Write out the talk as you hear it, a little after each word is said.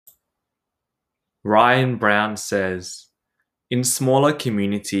Ryan Brown says, in smaller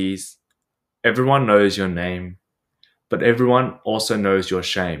communities, everyone knows your name, but everyone also knows your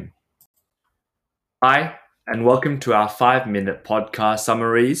shame. Hi, and welcome to our 5-minute podcast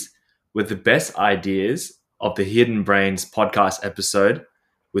summaries with the best ideas of the Hidden Brains podcast episode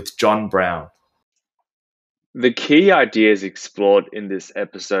with John Brown. The key ideas explored in this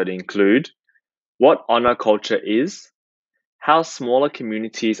episode include what honor culture is, how smaller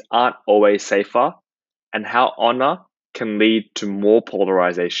communities aren't always safer, and how honor can lead to more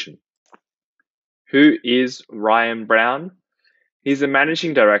polarization. Who is Ryan Brown? He's a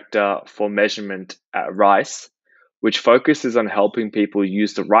managing director for measurement at Rice, which focuses on helping people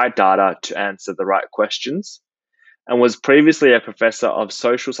use the right data to answer the right questions, and was previously a professor of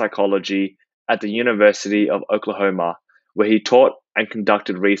social psychology at the University of Oklahoma, where he taught and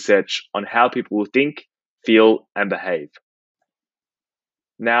conducted research on how people think, feel, and behave.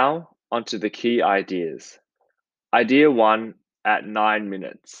 Now, onto the key ideas. Idea 1 at 9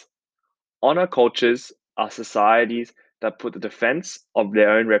 minutes. Honor cultures are societies that put the defense of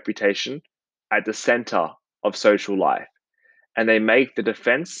their own reputation at the center of social life, and they make the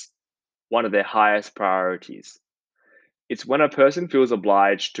defense one of their highest priorities. It's when a person feels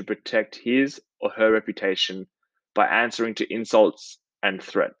obliged to protect his or her reputation by answering to insults and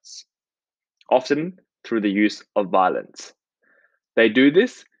threats, often through the use of violence. They do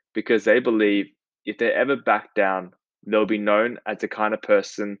this because they believe if they ever back down, they'll be known as the kind of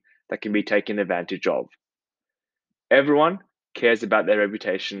person that can be taken advantage of. Everyone cares about their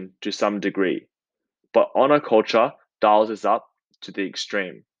reputation to some degree, but honor culture dials this up to the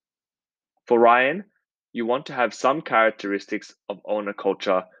extreme. For Ryan, you want to have some characteristics of honor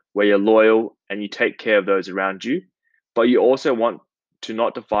culture where you're loyal and you take care of those around you, but you also want to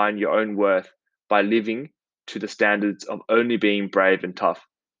not define your own worth by living to the standards of only being brave and tough,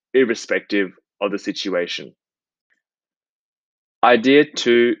 irrespective of the situation. Idea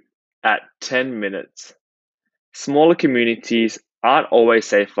 2 at 10 minutes. Smaller communities aren't always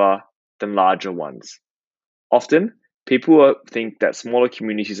safer than larger ones. Often, people think that smaller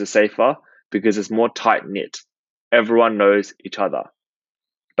communities are safer because it's more tight knit. Everyone knows each other.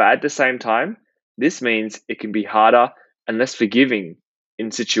 But at the same time, this means it can be harder and less forgiving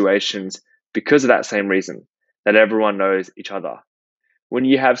in situations because of that same reason, that everyone knows each other. When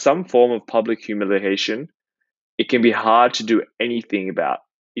you have some form of public humiliation, it can be hard to do anything about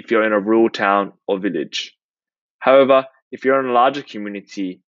if you're in a rural town or village. However, if you're in a larger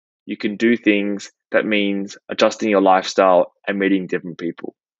community, you can do things that means adjusting your lifestyle and meeting different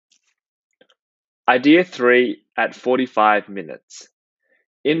people. Idea 3 at 45 minutes.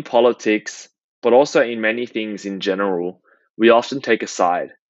 In politics, but also in many things in general, we often take a side.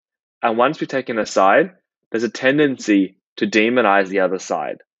 And once we've taken a side, there's a tendency to demonize the other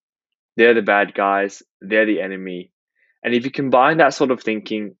side. They're the bad guys, they're the enemy. And if you combine that sort of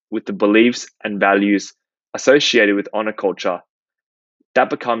thinking with the beliefs and values associated with honor culture,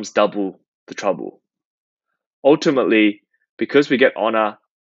 that becomes double the trouble. Ultimately, because we get honor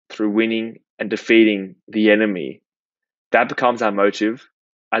through winning and defeating the enemy, that becomes our motive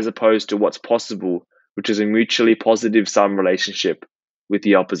as opposed to what's possible, which is a mutually positive sum relationship with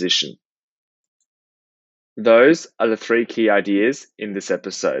the opposition. Those are the 3 key ideas in this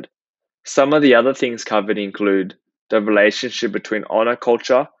episode. Some of the other things covered include the relationship between honor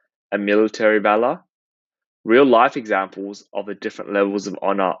culture and military valor, real life examples of the different levels of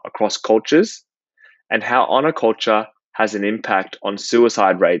honor across cultures, and how honor culture has an impact on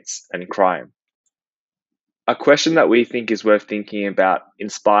suicide rates and crime. A question that we think is worth thinking about,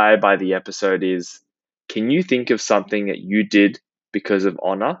 inspired by the episode, is can you think of something that you did because of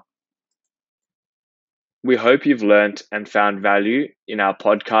honor? We hope you've learnt and found value in our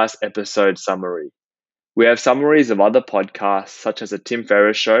podcast episode summary. We have summaries of other podcasts such as The Tim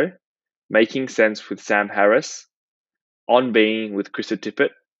Ferriss Show, Making Sense with Sam Harris, On Being with Krista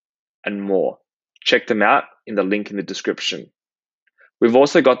Tippett, and more. Check them out in the link in the description. We've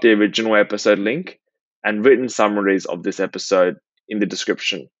also got the original episode link and written summaries of this episode in the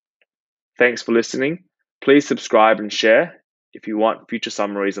description. Thanks for listening. Please subscribe and share if you want future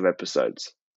summaries of episodes.